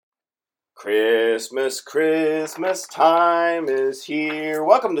Christmas time is here.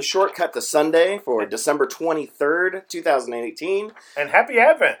 Welcome to Shortcut to Sunday for December 23rd, 2018. And happy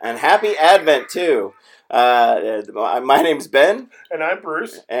Advent. And happy Advent, too. My name's Ben. And I'm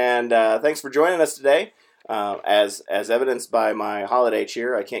Bruce. And thanks for joining us today. As evidenced by my holiday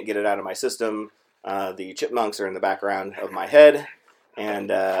cheer, I can't get it out of my system. The chipmunks are in the background of my head.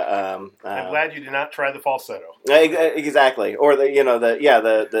 And I'm glad you did not try the falsetto. Exactly, or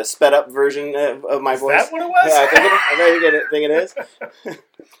the sped up version of my voice. Is that what it was? Yeah, I think it is.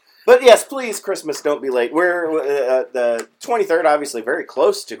 But yes, please, Christmas, don't be late. We're the 23rd, obviously very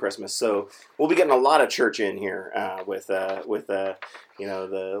close to Christmas, so we'll be getting a lot of church in here with the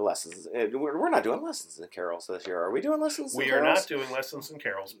lessons. We're not doing lessons and carols this year, are we? Doing lessons? We are not doing lessons and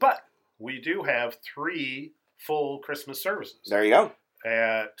carols, but we do have 3 full Christmas services. There you go.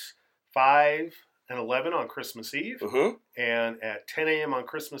 At 5 and 11 on Christmas Eve, mm-hmm. and at 10 a.m. on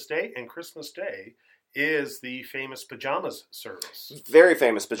Christmas Day. And Christmas Day is the famous pajamas service. Very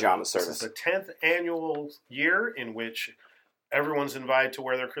famous pajamas service. This is the 10th annual year in which everyone's invited to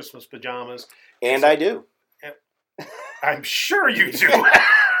wear their Christmas pajamas. And I do. I'm sure you do.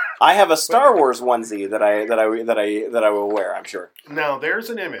 I have a Star Wars onesie that I will wear, I'm sure. Now, there's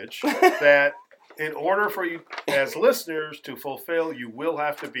an image that in order for you as listeners to fulfill, you will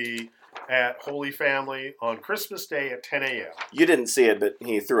have to be at Holy Family on Christmas Day at 10 a.m. You didn't see it, but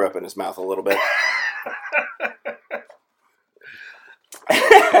he threw up in his mouth a little bit.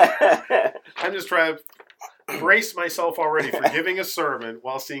 I'm just trying to brace myself already for giving a sermon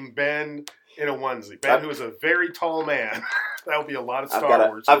while seeing Ben in a onesie. Ben, who is a very tall man. That would be a lot of Star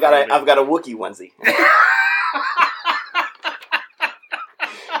Wars. I've got a Wookiee onesie.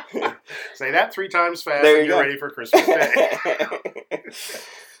 Say that 3 times fast and you're ready for Christmas Day.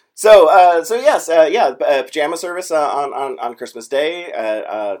 So yes, pajama service on Christmas Day.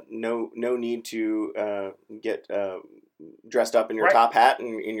 No need to get dressed up in your top hat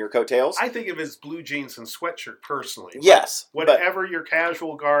and in your coattails. I think of it as blue jeans and sweatshirt personally. Yes, whatever your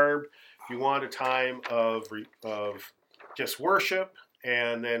casual garb, you want a time of just worship,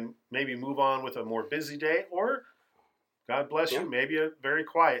 and then maybe move on with a more busy day, or God bless you, maybe a very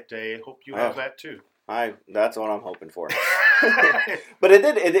quiet day. Hope you have that too. That's what I'm hoping for. But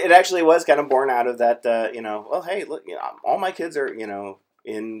it actually was kind of born out of that, hey, look, all my kids are,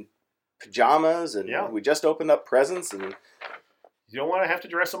 in pajamas, and we just opened up presents, and you don't want to have to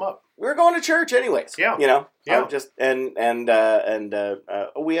dress them up. We're going to church anyways. Yeah. We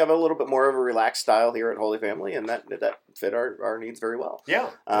have a little bit more of a relaxed style here at Holy Family, and that fit our needs very well. Yeah.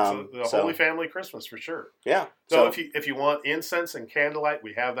 The Holy Family Christmas for sure. Yeah. So if you want incense and candlelight,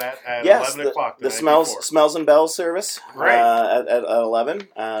 we have that at 11 o'clock. The smells and bells service. Right. At 11,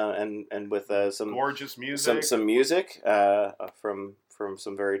 and with some gorgeous music. Some music from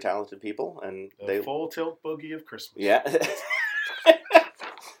some very talented people, and the full tilt boogie of Christmas. Yeah.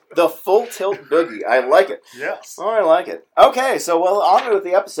 The full tilt boogie. I like it. Yes. Oh, I like it. Okay, so on with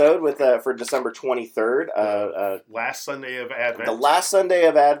the episode for December 23rd. Last Sunday of Advent. The last Sunday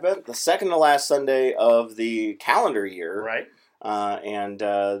of Advent. The second to last Sunday of the calendar year. Right. And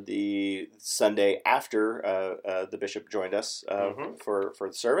the Sunday after the bishop joined us for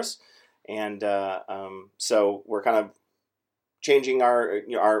the service. And so we're kind of changing our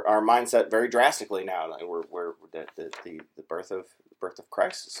mindset very drastically now. We're the birth of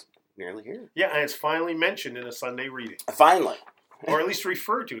Christ is nearly here. Yeah, and it's finally mentioned in a Sunday reading. Finally. Or at least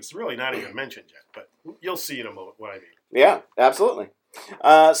referred to. It's really not even mentioned yet, but you'll see in a moment what I mean. Yeah, absolutely.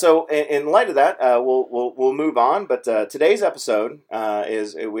 So in light of that, we'll move on. But today's episode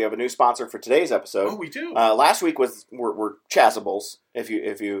is we have a new sponsor for today's episode. Oh, we do. Last week were Chasubles, if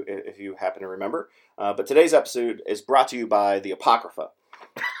you happen to remember. But today's episode is brought to you by the Apocrypha.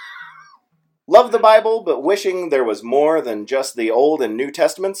 Love the Bible, but wishing there was more than just the Old and New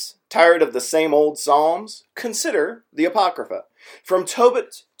Testaments? Tired of the same old Psalms? Consider the Apocrypha. From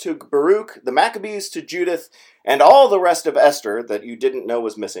Tobit to Baruch, the Maccabees to Judith, and all the rest of Esther that you didn't know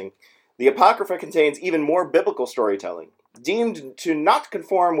was missing, the Apocrypha contains even more biblical storytelling. Deemed to not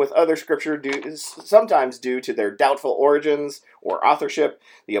conform with other scripture sometimes due to their doubtful origins or authorship,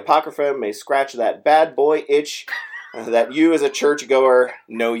 the Apocrypha may scratch that bad boy itch that you as a churchgoer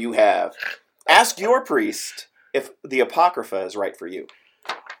know you have. Ask your priest if the Apocrypha is right for you.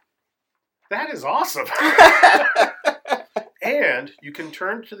 That is awesome. And you can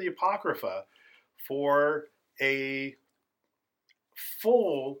turn to the Apocrypha for a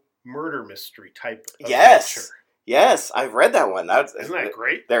full murder mystery type of adventure. Yes, I've read that one. Isn't that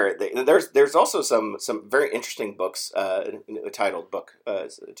great? There's also some very interesting books, titled book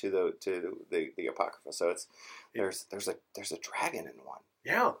to the Apocrypha. So there's a dragon in one.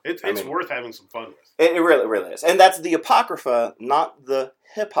 Yeah, it's worth having some fun with. It really is, and that's the Apocrypha, not the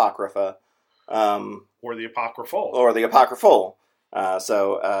Hippocrypha, or the Apocryphal,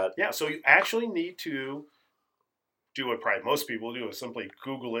 So you actually need to do what probably most people do, is simply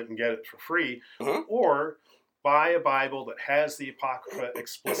Google it and get it for free, or buy a Bible that has the Apocrypha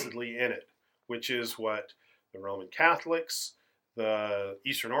explicitly in it, which is what the Roman Catholics, the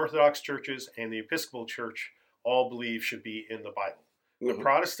Eastern Orthodox churches, and the Episcopal Church all believe should be in the Bible. The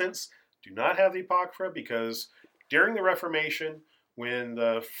Protestants do not have the Apocrypha because during the Reformation, when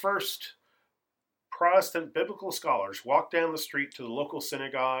the first Protestant biblical scholars walked down the street to the local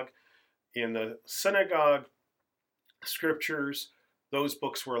synagogue, in the synagogue scriptures, those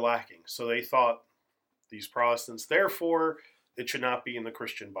books were lacking. So they thought, these Protestants, therefore, it should not be in the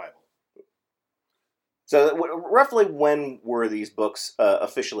Christian Bible. So roughly when were these books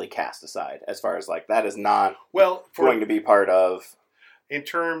officially cast aside, as far as that is not going to be part of... In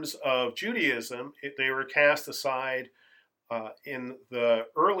terms of Judaism, they were cast aside in the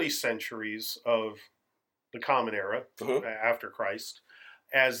early centuries of the Common Era, after Christ,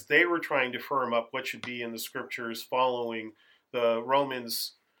 as they were trying to firm up what should be in the scriptures following the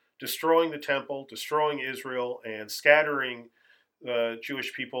Romans destroying the temple, destroying Israel, and scattering the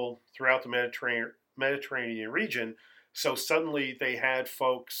Jewish people throughout the Mediterranean region. So suddenly they had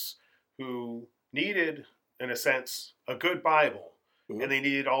folks who needed, in a sense, a good Bible, and they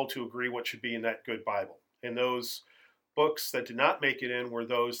needed all to agree what should be in that good Bible. And those books that did not make it in were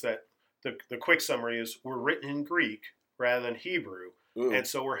those that, the quick summary is, were written in Greek rather than Hebrew, and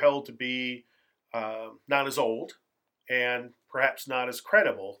so were held to be not as old and perhaps not as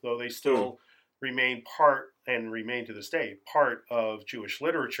credible, though they still remain remain to this day, part of Jewish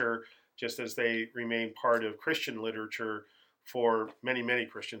literature, just as they remain part of Christian literature for many, many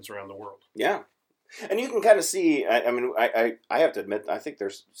Christians around the world. Yeah. And you can kind of see, I have to admit, I think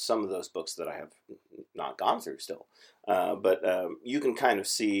there's some of those books that I have not gone through still. But you can kind of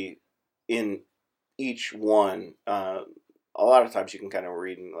see in each one, a lot of times you can kind of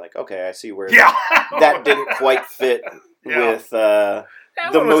read and okay, I see where that didn't quite fit with the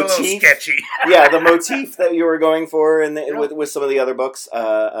motif. Sketchy. Yeah, the motif that you were going for, and with some of the other books.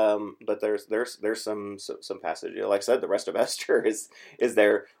 But there's some passage. Like I said, the rest of Esther is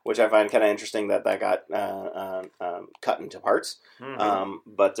there, which I find kind of interesting that got cut into parts.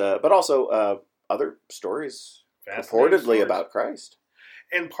 But also other stories purportedly about Christ.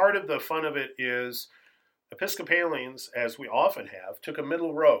 And part of the fun of it is Episcopalians, as we often have, took a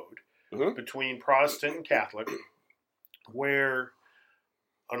middle road between Protestant and Catholic, where,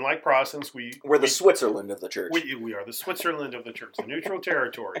 unlike Protestants, we're the Switzerland of the church. We are the Switzerland of the church, the neutral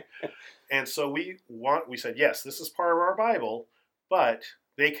territory. And so we said, yes, this is part of our Bible, but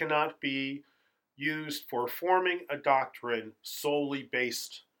they cannot be used for forming a doctrine solely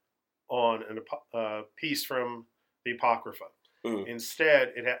based on a piece from the Apocrypha.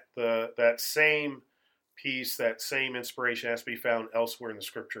 Instead, that same piece, that same inspiration has to be found elsewhere in the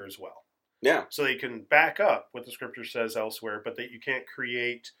Scripture as well. Yeah. So they can back up what the Scripture says elsewhere, but that you can't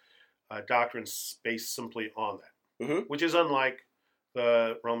create doctrines based simply on that, which is unlike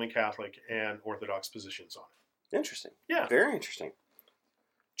the Roman Catholic and Orthodox positions on it. Interesting. Yeah. Very interesting.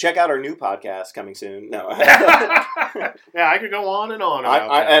 Check out our new podcast coming soon. No. Yeah, I could go on and on about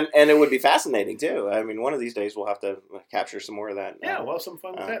that. And it would be fascinating too. I mean, one of these days we'll have to capture some more of that. Yeah, we'll have some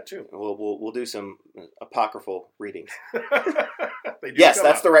fun with that too. We'll do some apocryphal readings. Yes,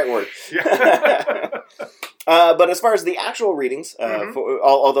 that's the right word. Yeah. But as far as the actual readings,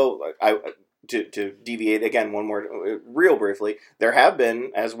 although to deviate again one more real briefly, there have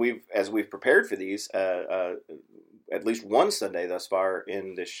been, as we've prepared for these, at least one Sunday thus far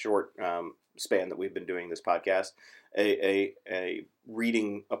in this short span that we've been doing this podcast, a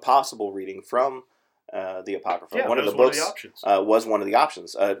possible reading from the Apocrypha. Yeah, one of the books was one of the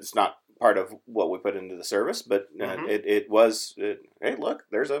options. It's not part of what we put into the service, but it was. Hey, look,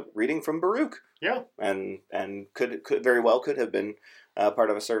 there's a reading from Baruch. Yeah, and could very well could have been part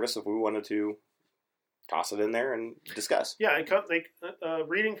of a service if we wanted to toss it in there and discuss. Yeah,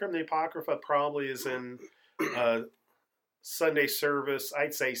 reading from the Apocrypha probably is in Sunday service,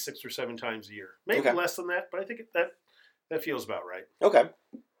 I'd say 6 or 7 times a year. Maybe less than that, but I think that feels about right. Okay.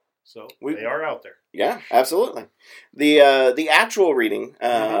 So they are out there. Yeah, absolutely. The actual reading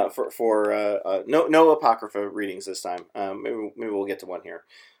for no Apocrypha readings this time. Maybe we'll get to one here.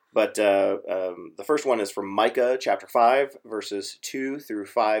 But the first one is from Micah chapter 5, verses 2 through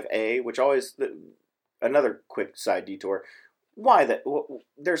 5a, which always another quick side detour. Why that?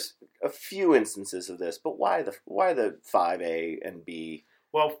 There's a few instances of this, but why the 5A and B?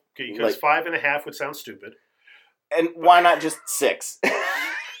 Well, because 5.5 would sound stupid. And why not just 6?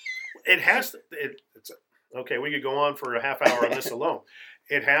 It has to. It's okay. We could go on for a half hour on this alone.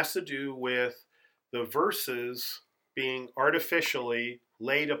 It has to do with the verses being artificially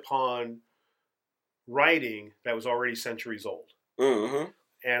laid upon writing that was already centuries old. Mm-hmm.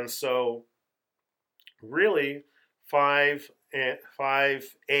 And so, really, 5A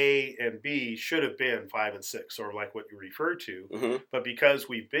and B should have been 5 and 6, or like what you referred to. Mm-hmm. But because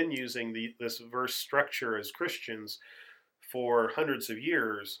we've been using this verse structure as Christians for hundreds of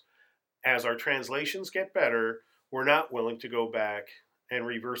years, as our translations get better, we're not willing to go back and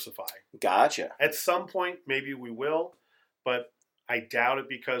reversify. Gotcha. At some point, maybe we will, but I doubt it,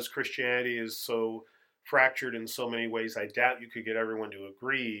 because Christianity is so fractured in so many ways. I doubt you could get everyone to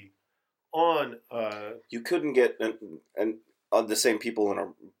agree on. You couldn't get the same people in a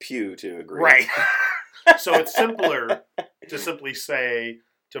pew to agree. Right. So it's simpler to simply say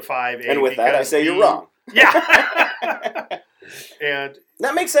to 5A. And with that, I say you're wrong. Yeah. And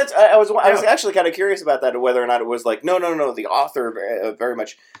that makes sense. I was actually kind of curious about that, whether or not it was like, no. The author very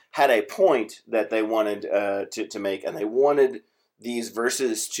much had a point that they wanted to make, and they wanted these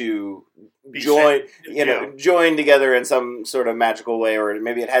verses to join together in some sort of magical way, or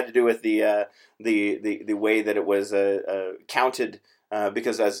maybe it had to do with the way that it was counted.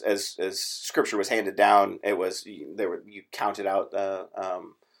 Because as Scripture was handed down, it was you counted out the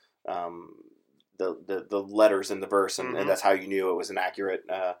letters in the verse, and that's how you knew it was an accurate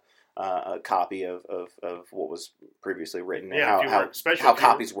copy of what was previously written, and how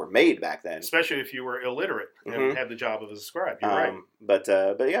copies were made back then. Especially if you were illiterate and had the job of a scribe. You're right. But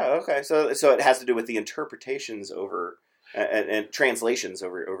yeah, okay. So it has to do with the interpretations over and translations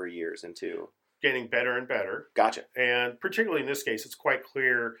over years into getting better and better. Gotcha. And particularly in this case, it's quite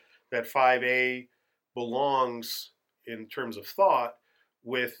clear that 5A belongs in terms of thought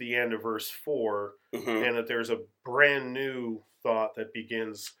with the end of verse 4, and that there's a brand new thought that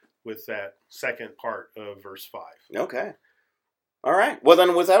begins with that second part of verse 5. Okay. All right. Well,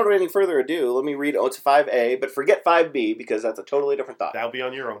 then, without any further ado, let me read. It's 5A, but forget 5B, because that's a totally different thought. That'll be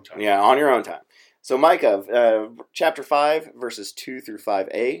on your own time. Yeah, on your own time. So, Micah, chapter 5, verses 2 through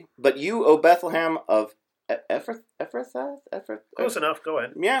 5A. But you, O Bethlehem of Ephrathah? Close enough. Go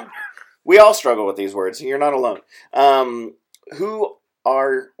ahead. Yeah. We all struggle with these words. You're not alone. Let me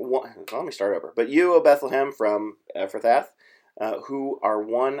start over. But you, O Bethlehem from Ephrathah, who are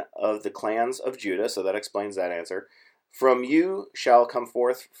one of the clans of Judah, so that explains that answer. From you shall come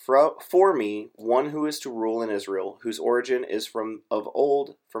forth for me one who is to rule in Israel, whose origin is of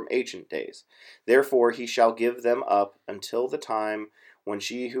old, from ancient days. Therefore he shall give them up until the time when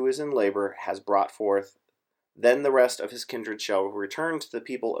she who is in labor has brought forth. Then the rest of his kindred shall return to the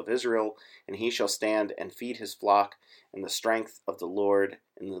people of Israel, and he shall stand and feed his flock in the strength of the Lord,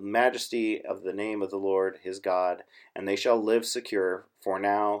 in the majesty of the name of the Lord his God, and they shall live secure, for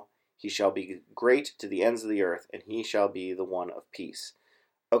now he shall be great to the ends of the earth, and he shall be the one of peace.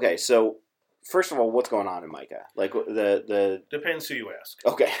 Okay, so first of all, what's going on in Micah? Like the depends who you ask.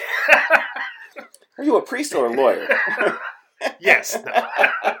 Okay. Are you a priest or a lawyer? Yes. No.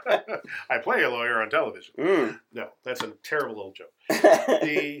 I play a lawyer on television. No, that's a terrible little joke.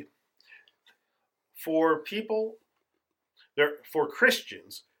 For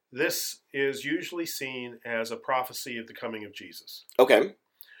Christians, this is usually seen as a prophecy of the coming of Jesus. Okay.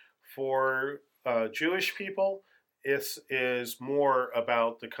 For Jewish people, it is more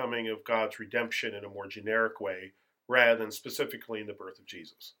about the coming of God's redemption in a more generic way, rather than specifically in the birth of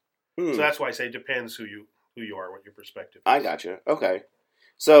Jesus. So that's why I say it depends who you are, what your perspective is. I gotcha. Okay.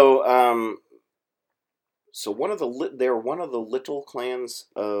 So they're one of the little clans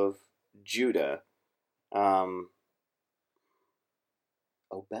of Judah.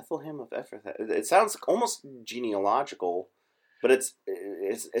 Bethlehem of Ephrathah. It sounds almost genealogical, but it's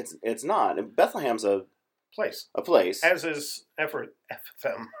not. Bethlehem's a place. A place. As is Ephrathah.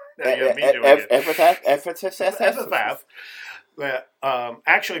 Ephrathah. That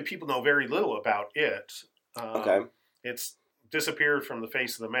actually people know very little about it. Okay. It's disappeared from the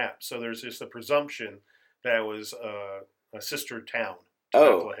face of the map, so there's just a presumption that it was a sister town to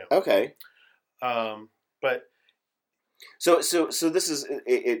Bethlehem. Okay. But so this is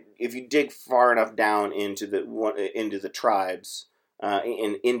it. If you dig far enough down into the tribes,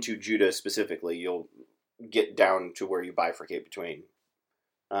 into Judah specifically, you'll get down to where you bifurcate between,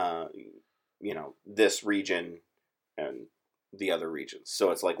 this region and the other regions.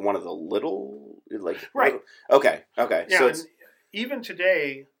 So it's like one of the little, right. Okay. Yeah, So even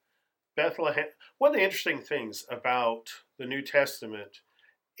today, Bethlehem. One of the interesting things about the New Testament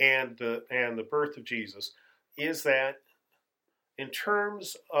and the birth of Jesus is that in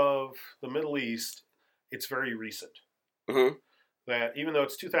terms of the Middle East, it's very recent. Mm-hmm. That even though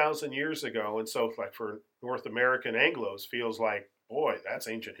it's 2,000 years ago, and so like for North American Anglos, feels like, boy, that's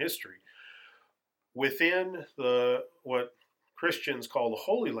ancient history. Within what Christians call the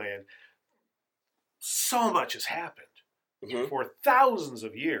Holy Land, so much has happened for thousands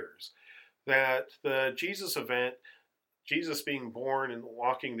of years that the Jesus event, Jesus being born and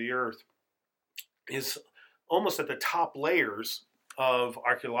walking the earth, is almost at the top layers of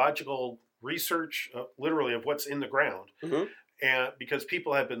archaeological research, literally of what's in the ground. Mm-hmm. And because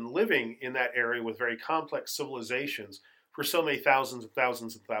people have been living in that area with very complex civilizations for so many thousands and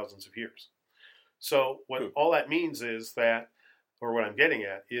thousands and thousands of years. So what all that means is that, or what I'm getting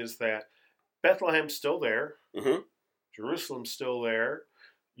at, is that Bethlehem's still there, Jerusalem's still there.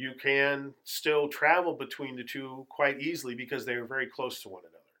 You can still travel between the two quite easily because they are very close to one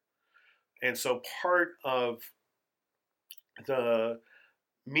another. And so part of the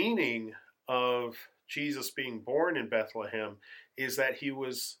meaning of Jesus being born in Bethlehem is that he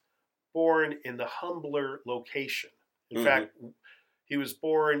was born in the humbler location. In fact, he was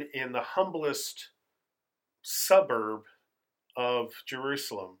born in the humblest suburb of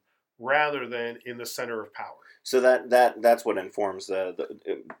Jerusalem rather than in the center of power. So that's what informs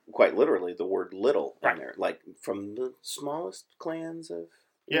quite literally the word little in there, like from the smallest clans of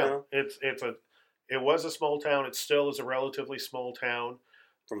know? It was a small town. It still is a relatively small town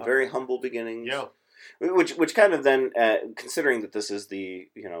from very humble beginnings. Yeah, which kind of then considering that this is the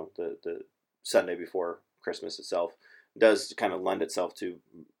Sunday before Christmas itself, does kind of lend itself to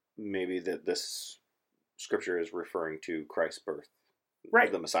maybe that this scripture is referring to Christ's birth,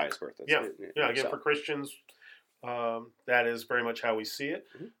 right? The Messiah's birth. Again, for Christians, that is very much how we see it.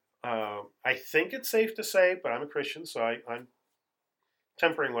 I think it's safe to say, but I'm a Christian, so I'm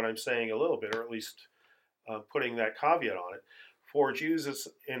tempering what I'm saying a little bit, or at least putting that caveat on it. For Jews, it's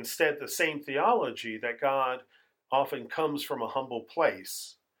instead the same theology that God often comes from a humble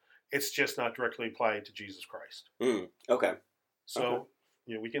place. It's just not directly applied to Jesus Christ. Okay. So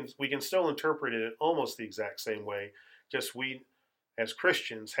we can still interpret it almost the exact same way. Just we, as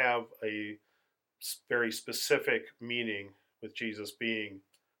Christians, have a very specific meaning with Jesus being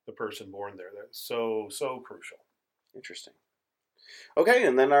the person born there. That's so crucial. Interesting. Okay,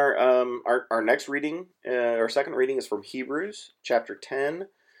 and then our next reading, our second reading is from Hebrews chapter 10,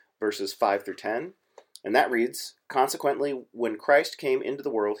 verses 5 through 10. And that reads, "Consequently, when Christ came into the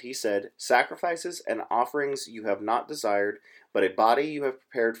world, he said, 'Sacrifices and offerings you have not desired, but a body you have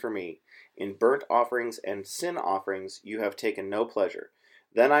prepared for me. In burnt offerings and sin offerings you have taken no pleasure.'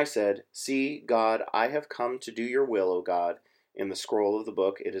 Then I said, 'See, God, I have come to do your will, O God. In the scroll of the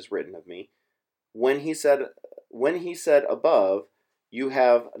book it is written of me.' When he said above, 'You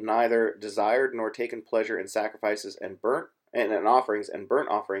have neither desired nor taken pleasure in sacrifices and burnt offerings and burnt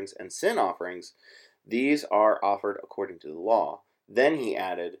offerings and sin offerings, these are offered according to the law.' Then he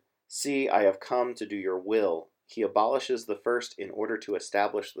added, 'See, I have come to do your will.' He abolishes the first in order to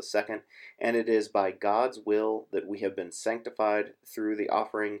establish the second, and it is by God's will that we have been sanctified through the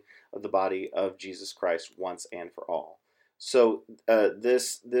offering of the body of Jesus Christ once and for all." So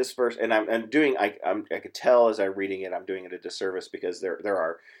this verse, and I could tell as I'm reading it, I'm doing it a disservice because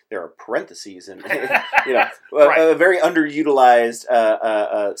there are parentheses and right. A very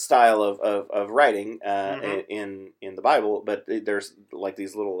underutilized style of writing in the Bible, but there's like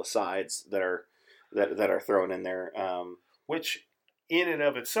these little asides that are thrown in there, which in and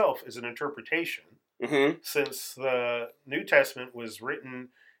of itself is an interpretation, since the New Testament was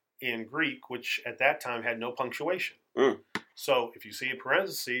written in Greek, which at that time had no punctuation. So if you see a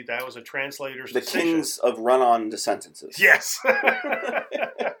parenthesis, that was a translator's decision. The kings of run-on to sentences. Yes.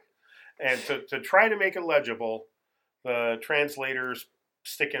 And to try to make it legible, the translators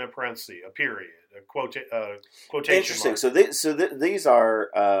stick in a parenthesis, a period, a quotation Interesting. mark. So these are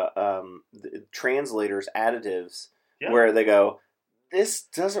the translators' additives where they go, this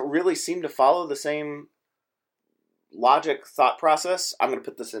doesn't really seem to follow the same logic thought process. I'm going to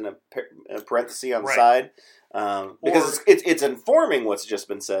put this in a parenthesis on the side. Because it's informing what's just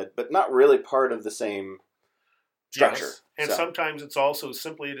been said, but not really part of the same structure. Yes. And sometimes it's also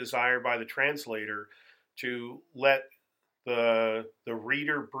simply a desire by the translator to let the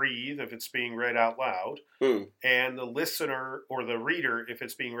reader breathe if it's being read out loud, and the listener or the reader, if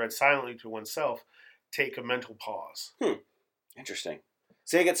it's being read silently to oneself, take a mental pause. Interesting.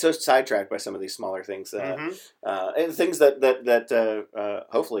 See, I get so sidetracked by some of these smaller things, and things that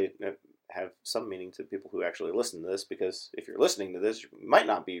hopefully have some meaning to people who actually listen to this, because if you're listening to this, you might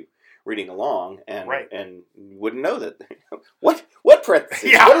not be reading along and Right. and wouldn't know that. What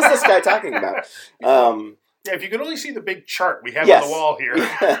parentheses? Yeah. What is this guy talking about? Yeah, if you could only see the big chart we have Yes. on the wall here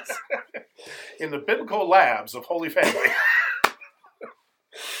Yes. in the biblical labs of Holy Family.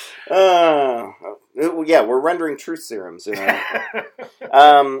 Yeah, we're rendering truth serums.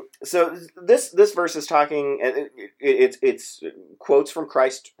 So this verse is talking. It's quotes from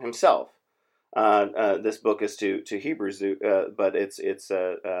Christ himself. This book is to Hebrews, but it's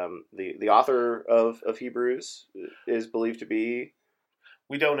the author of Hebrews is believed to be.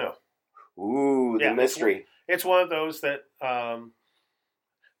 We don't know. Ooh, the mystery. It's one of those that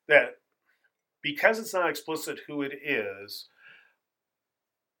that because it's not explicit who it is.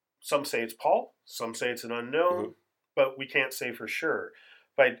 Some say it's Paul. Some say it's an unknown, but we can't say for sure.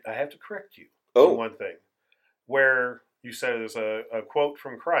 But I have to correct you on one thing. Where you said there's a quote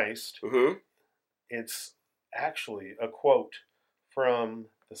from Christ, it's actually a quote from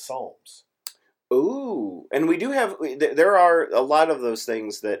the Psalms. Ooh, and we do have. There are a lot of those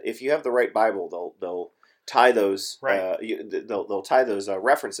things that if you have the right Bible, they'll tie those. Right. They'll tie those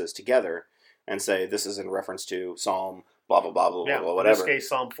references together and say this is in reference to Psalm. Blah blah blah blah blah whatever. In this case,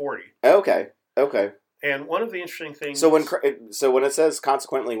 Psalm 40. Okay. And one of the interesting things. So when it says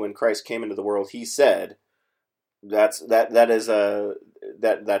consequently when Christ came into the world, he said, that's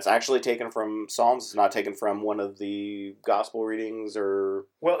actually taken from Psalms. It's not taken from one of the gospel readings or.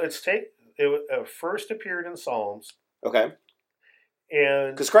 Well, it first appeared in Psalms. Okay.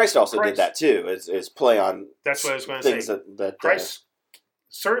 And because Christ also did that too. Is play on. That's what I was going to say. That Christ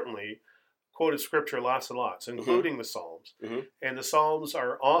certainly quoted scripture lots and lots, including the Psalms. And the Psalms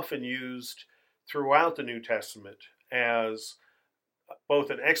are often used throughout the New Testament as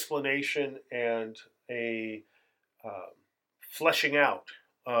both an explanation and a fleshing out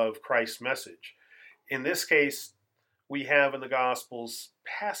of Christ's message. In this case, we have in the Gospels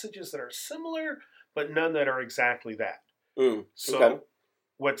passages that are similar, but none that are exactly that. So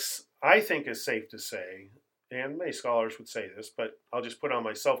what's I think is safe to say, and many scholars would say this, but I'll just put on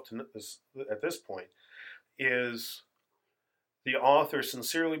myself at this point, is the author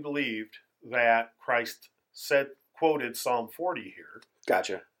sincerely believed that Christ quoted Psalm 40 here.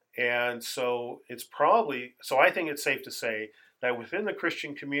 Gotcha. And so I think it's safe to say that within the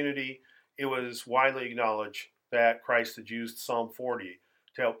Christian community, it was widely acknowledged that Christ had used Psalm 40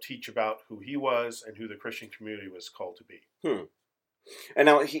 to help teach about who he was and who the Christian community was called to be. And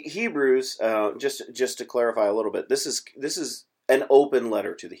now Hebrews, just to clarify a little bit, this is an open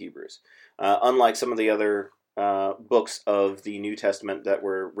letter to the Hebrews, unlike some of the other books of the New Testament that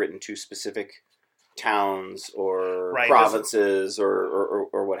were written to specific towns or provinces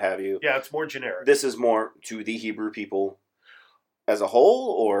or what have you. Yeah, it's more generic. This is more to the Hebrew people as a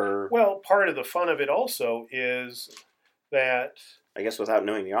whole, or well, part of the fun of it also is that. I guess without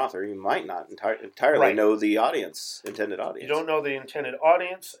knowing the author, you might not entirely know the intended audience. You don't know the intended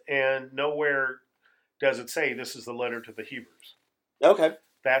audience, and nowhere does it say this is the letter to the Hebrews. Okay.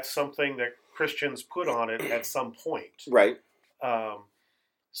 That's something that Christians put on it at some point. Right.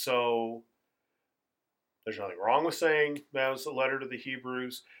 So there's nothing wrong with saying that was a letter to the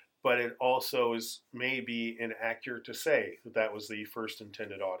Hebrews, but it also is maybe inaccurate to say that was the first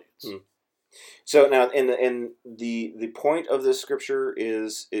intended audience. So now, in the point of this scripture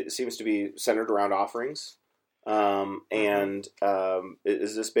is it seems to be centered around offerings, and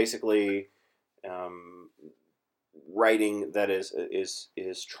is this basically writing that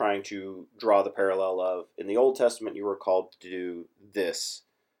is trying to draw the parallel of in the Old Testament you were called to do this,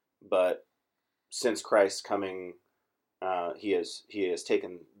 but since Christ's coming, he has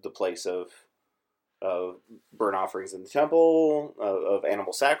taken the place of burnt offerings in the temple, of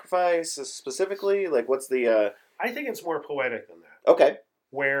animal sacrifice specifically? Like, what's the... I think it's more poetic than that. Okay.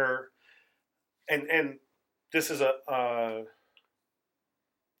 Where, and this is a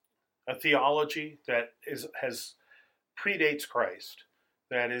theology that has predates Christ,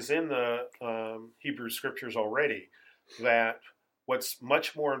 that is in the Hebrew Scriptures already, that what's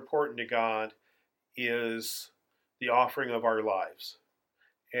much more important to God is the offering of our lives.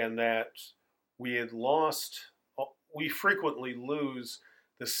 And that we frequently lose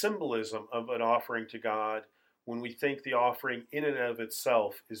the symbolism of an offering to God when we think the offering in and of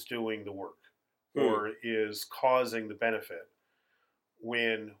itself is doing the work or is causing the benefit,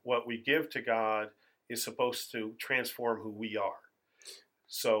 when what we give to God is supposed to transform who we are.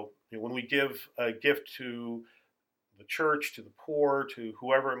 So when we give a gift to the church, to the poor, to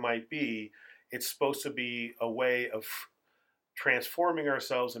whoever it might be, it's supposed to be a way of transforming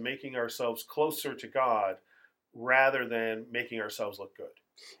ourselves and making ourselves closer to God rather than making ourselves look good.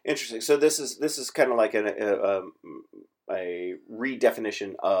 Interesting. So this is kind of like a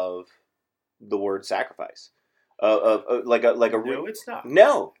redefinition of the word sacrifice. No, it's not.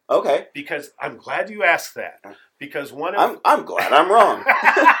 No. Okay. Because I'm glad you asked that. Because one of I'm glad I'm wrong.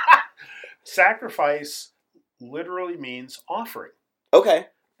 sacrifice literally means offering. Okay.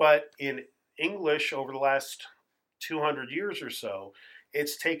 But in English, over the last 200 years or so,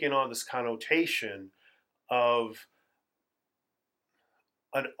 it's taken on this connotation of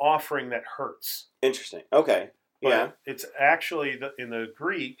an offering that hurts. Interesting. Okay. But yeah. it's actually, in the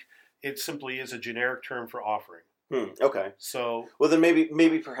Greek, it simply is a generic term for offering. Okay. So, well, then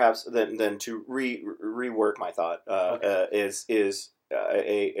maybe perhaps then to rework my thought Okay. Is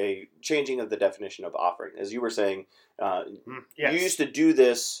a changing of the definition of offering. As you were saying, Yes. you used to do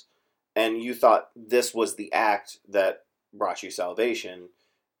this, and you thought this was the act that brought you salvation.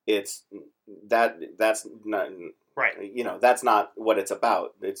 That's not Right. You know, that's not what it's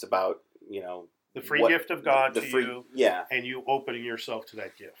about. It's about, you know, The free gift of God the to free, you, yeah. and you opening yourself to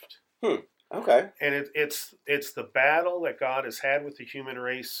that gift. Okay. And it's the battle that God has had with the human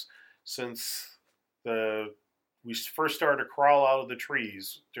race since we first started to crawl out of the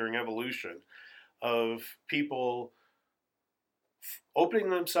trees during evolution, of people opening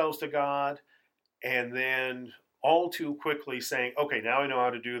themselves to God, and then all too quickly saying, okay, now I know how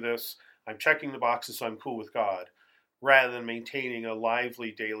to do this. I'm checking the boxes, so I'm cool with God, rather than maintaining a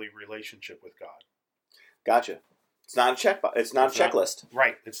lively daily relationship with God. Gotcha. It's not a checklist. It's not a checklist.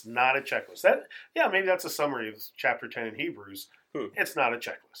 Right. It's not a checklist. Maybe that's a summary of chapter 10 in Hebrews. It's not a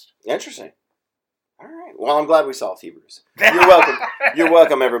checklist. Interesting. All right. Well, I'm glad we solved Hebrews. You're welcome. You're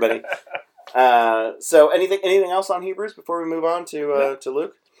welcome, everybody. So anything else on Hebrews before we move on to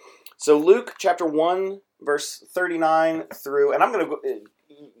Luke? So Luke chapter 1, verse 39 through, and I'm going to go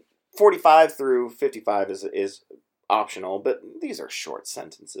 45 through 55 is optional, but these are short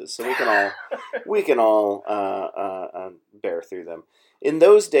sentences, so we can all bear through them. In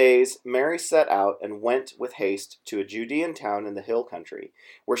those days, Mary set out and went with haste to a Judean town in the hill country,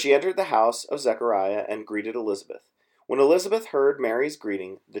 where she entered the house of Zechariah and greeted Elizabeth. When Elizabeth heard Mary's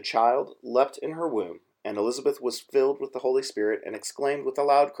greeting, the child leapt in her womb, and Elizabeth was filled with the Holy Spirit and exclaimed with a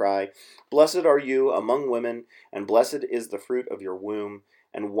loud cry, "Blessed are you among women, and blessed is the fruit of your womb.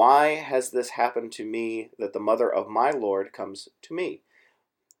 And why has this happened to me, that the mother of my Lord comes to me?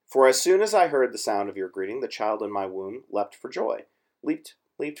 For as soon as I heard the sound of your greeting, the child in my womb leapt for joy." Leaped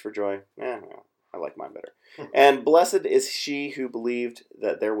for joy. I like mine better. "And blessed is she who believed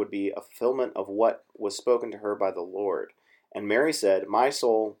that there would be a fulfillment of what was spoken to her by the Lord. And Mary said, My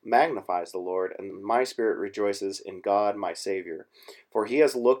soul magnifies the Lord, and my spirit rejoices in God my Savior. For he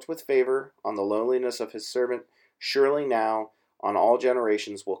has looked with favor on the lowliness of his servant. Surely now on all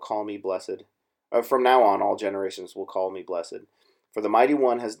generations will call me blessed. From now on, all generations will call me blessed. For the Mighty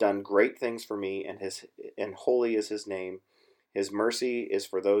One has done great things for me, and holy is his name. His mercy is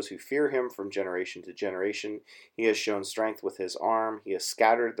for those who fear him from generation to generation. He has shown strength with his arm. He has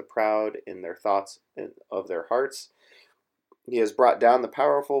scattered the proud in their thoughts of their hearts. He has brought down the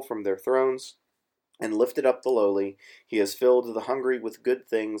powerful from their thrones and lifted up the lowly. He has filled the hungry with good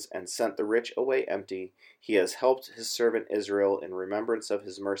things and sent the rich away empty. He has helped his servant Israel in remembrance of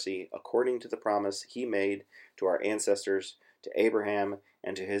his mercy, according to the promise he made to our ancestors, to Abraham,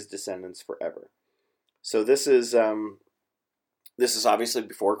 and to his descendants forever. So this is obviously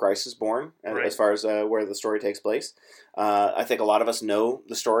before Christ is born, Right. As far as where the story takes place. I think a lot of us know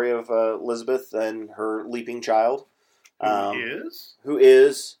the story of Elizabeth and her leaping child. Who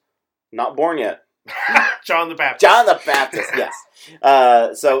is not born yet. John the Baptist. John the Baptist, yes.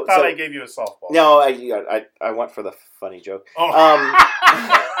 I thought I gave you a softball. No, I went for the funny joke. Oh.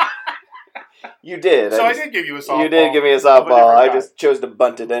 You did. So I did give you a softball. You did give me a softball. I just chose to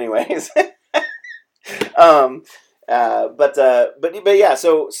bunt it anyways. But yeah.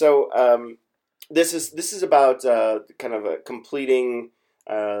 So this is about kind of completing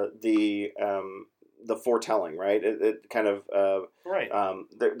the foretelling, right? It kind of right.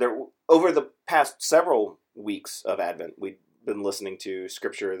 There over the past several weeks of Advent, we've been listening to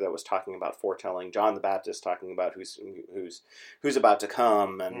scripture that was talking about foretelling. John the Baptist talking about who's about to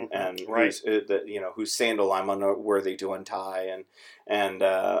come, and right. whose sandal I'm unworthy to untie, and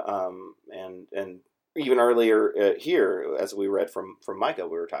even earlier here, as we read from Micah,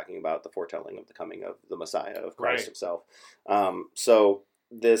 we were talking about the foretelling of the coming of the Messiah, of Christ himself. So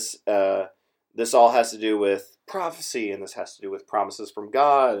this all has to do with prophecy, and this has to do with promises from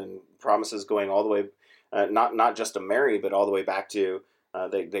God, and promises going all the way, not just to Mary, but all the way back to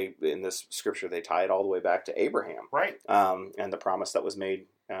they in this scripture they tie it all the way back to Abraham, Right. And the promise that was made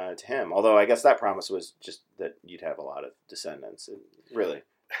to him. Although I guess that promise was just that you'd have a lot of descendants, and really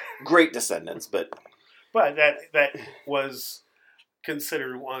great descendants, but that was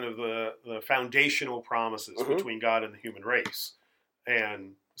considered one of the foundational promises Mhm. between God and the human race,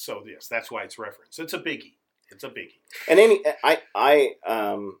 and so yes, that's why it's referenced. It's a biggie. It's a biggie. And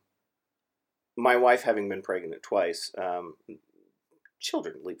my wife having been pregnant twice,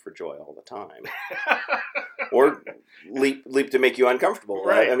 children leap for joy all the time, or leap to make you uncomfortable.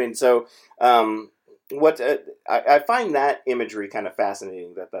 Right. I mean, so I find that imagery kind of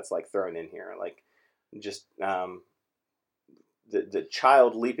fascinating. That's like thrown in here, like just the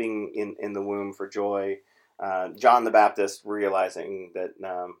child leaping in the womb for joy. John the Baptist realizing that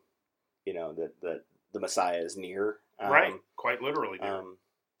that the Messiah is near. Right. Quite literally.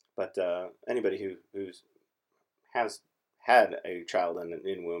 But anybody who's has had a child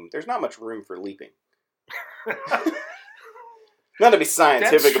in womb, there's not much room for leaping. Not to be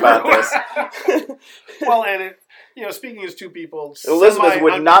scientific about this. Well, and speaking as two people, Elizabeth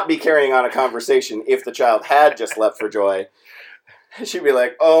would not be carrying on a conversation if the child had just leapt for joy. She'd be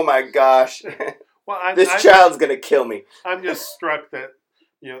like, "Oh my gosh, this child's gonna kill me." I'm just struck that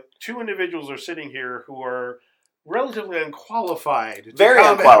two individuals are sitting here who are relatively unqualified. Very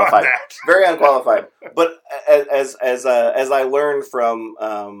unqualified. Very unqualified. But as I learned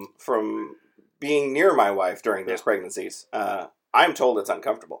from being near my wife during those pregnancies, I'm told it's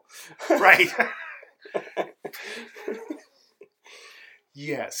uncomfortable. Right.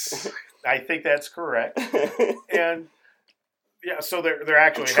 Yes, I think that's correct. And yeah, so they're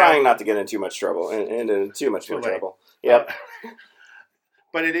actually trying not to get in too much trouble and into too much more trouble. Yep.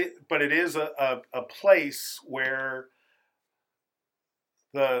 But it is a place where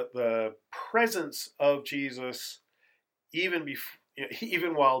the presence of Jesus, even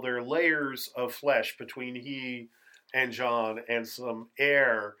while there are layers of flesh between he and John and some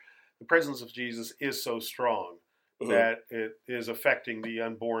air, the presence of Jesus is so strong that it is affecting the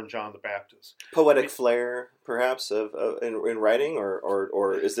unborn John the Baptist. Poetic flair, perhaps, in writing,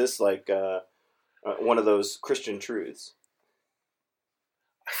 or is this like one of those Christian truths?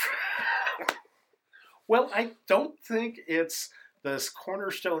 Well, I don't think it's this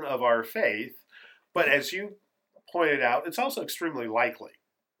cornerstone of our faith, but as you pointed out, it's also extremely likely.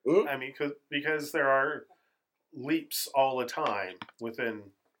 Mm-hmm. I mean, because there are leaps all the time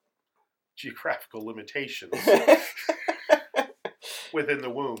within geographical limitations within the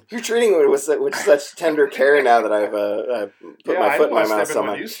womb. You're treating it with such tender care now that I've put my foot in my mouth so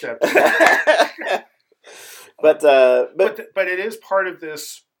much. But it is part of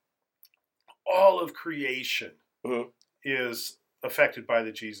this. All of creation is affected by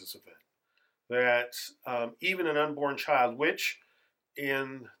the Jesus event. That even an unborn child, which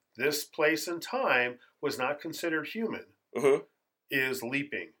in this place and time was not considered human, is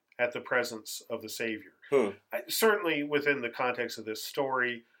leaping at the presence of the Savior. Certainly within the context of this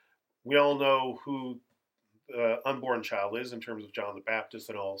story, we all know who the unborn child is in terms of John the Baptist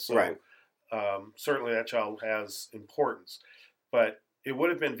and all. So right. Certainly that child has importance. But it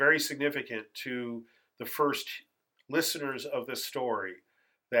would have been very significant to the first listeners of this story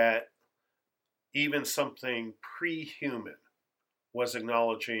that even something pre-human was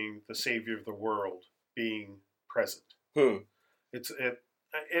acknowledging the Savior of the world being present. It's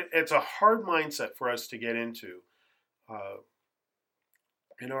a hard mindset for us to get into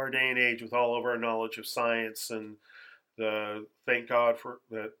in our day and age with all of our knowledge of science and thank God for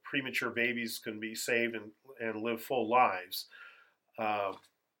that premature babies can be saved and live full lives.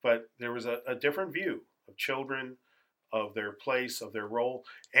 But there was a different view of children, of their place, of their role.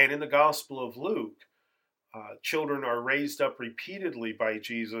 And in the Gospel of Luke, children are raised up repeatedly by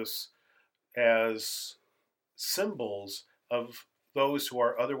Jesus as symbols of those who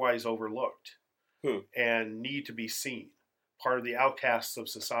are otherwise overlooked and need to be seen, part of the outcasts of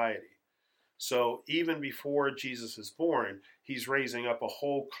society. So even before Jesus is born, he's raising up a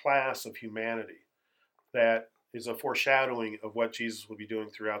whole class of humanity that is a foreshadowing of what Jesus will be doing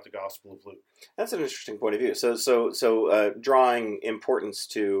throughout the Gospel of Luke. That's an interesting point of view. So drawing importance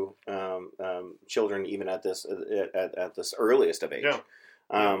to children even at this earliest of age. Yeah.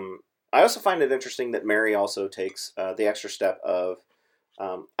 I also find it interesting that Mary also takes the extra step of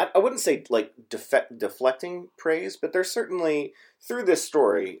I wouldn't say like deflecting praise, but there's certainly through this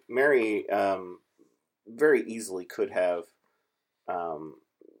story, Mary very easily could have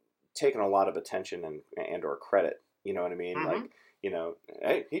taken a lot of attention and or credit. You know what I mean? Like,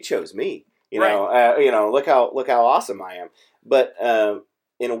 hey, he chose me. You know, look how awesome I am. But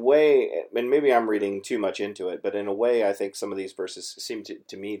in a way, and maybe I'm reading too much into it, but in a way, I think some of these verses seem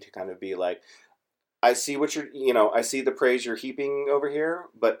to me to kind of be like, I see what I see the praise you're heaping over here,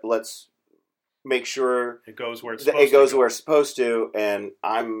 but let's make sure it goes where it's supposed to, and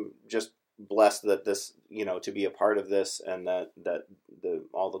I'm just blessed that this, to be a part of this, and that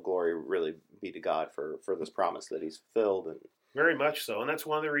all the glory really be to God for this promise that He's fulfilled. And very much so, and that's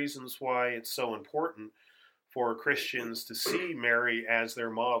one of the reasons why it's so important for Christians to see Mary as their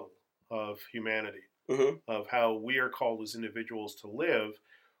model of humanity, mm-hmm. of how we are called as individuals to live,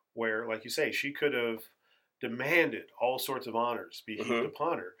 where, like you say, she could have demanded all sorts of honors be heaped mm-hmm.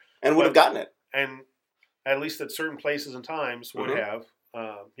 upon her. And would have gotten it. And at least at certain places and times would mm-hmm. have,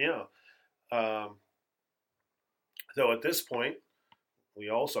 though at this point, we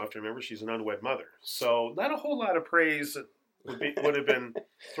also have to remember she's an unwed mother. So not a whole lot of praise would have been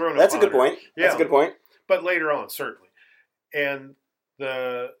thrown That's upon a good point. Yeah. That's a good point. But later on, certainly. And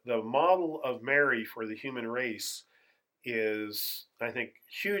the model of Mary for the human race is, I think,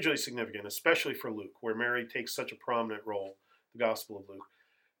 hugely significant, especially for Luke, where Mary takes such a prominent role, the Gospel of Luke.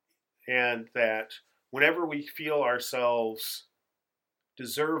 And that whenever we feel ourselves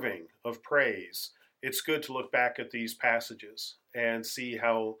deserving of praise, it's good to look back at these passages and see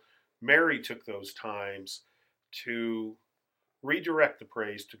how Mary took those times to redirect the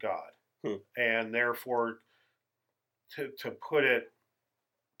praise to God. And therefore, to put it,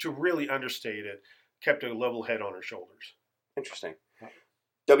 to really understate it, kept a level head on her shoulders. Interesting.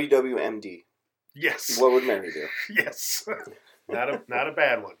 WWMD. Yes. What would Mary do? Yes. Not a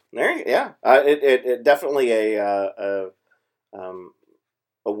bad one. Yeah. It definitely a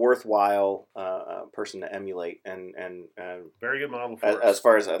worthwhile person to emulate, and very good model for as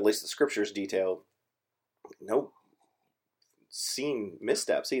far as at least the scriptures detailed. No seen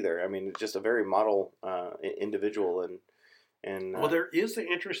missteps either. I mean, just a very model individual, and well, there is an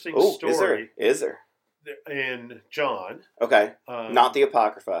interesting story. Is there? In John. Okay. Not the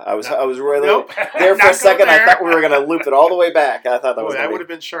Apocrypha. I was really nope. there for a second. I thought we were going to loop it all the way back. I thought that would have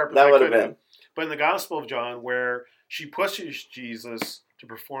been sharp. That would have been. But in the Gospel of John, where she pushes Jesus to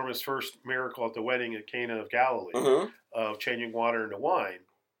perform his first miracle at the wedding at Cana of Galilee, mm-hmm. of changing water into wine,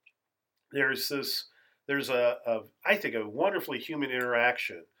 there's I think a wonderfully human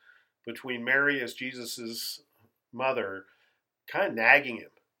interaction between Mary as Jesus's mother, kind of nagging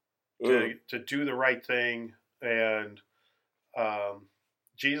him to do the right thing, and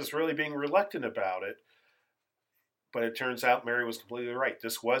Jesus really being reluctant about it. But it turns out Mary was completely right.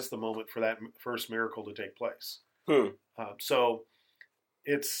 This was the moment for that first miracle to take place. So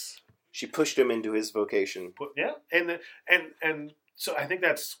she pushed him into his vocation. And so I think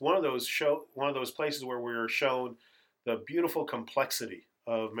that's one of those places where we're shown the beautiful complexity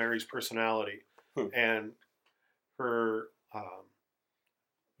of Mary's personality and her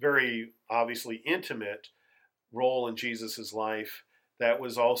very obviously intimate role in Jesus's life that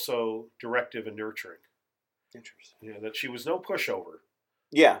was also directive and nurturing. Interesting. That she was no pushover.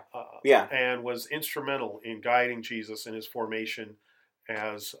 Yeah. And was instrumental in guiding Jesus in his formation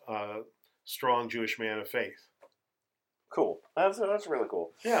as a strong Jewish man of faith. Cool. That's really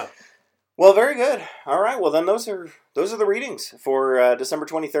cool. Yeah. Well, very good. All right. Well, then those are the readings for December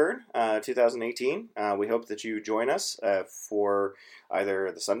 23rd, 2018. We hope that you join us for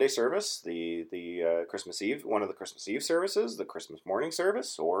either the Sunday service, the Christmas Eve, one of the Christmas Eve services, the Christmas morning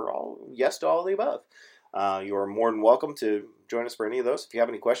service, or yes to all the above. You are more than welcome to join us for any of those. If you have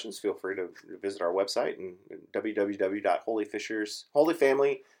any questions, feel free to visit our website and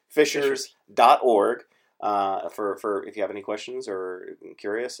www.holyfishers.org. For if you have any questions or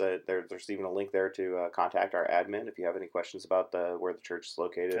curious, there's even a link there to contact our admin if you have any questions about where the church is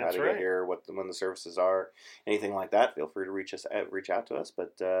located, That's how to right. get here, when the services are, anything like that. Feel free to reach out to us.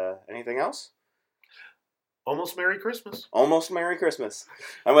 But anything else? Almost Merry Christmas. Almost Merry Christmas.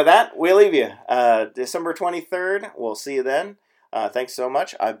 And with that, we leave you. December 23rd. We'll see you then. Thanks so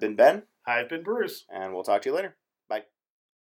much. I've been Ben. I've been Bruce. And we'll talk to you later.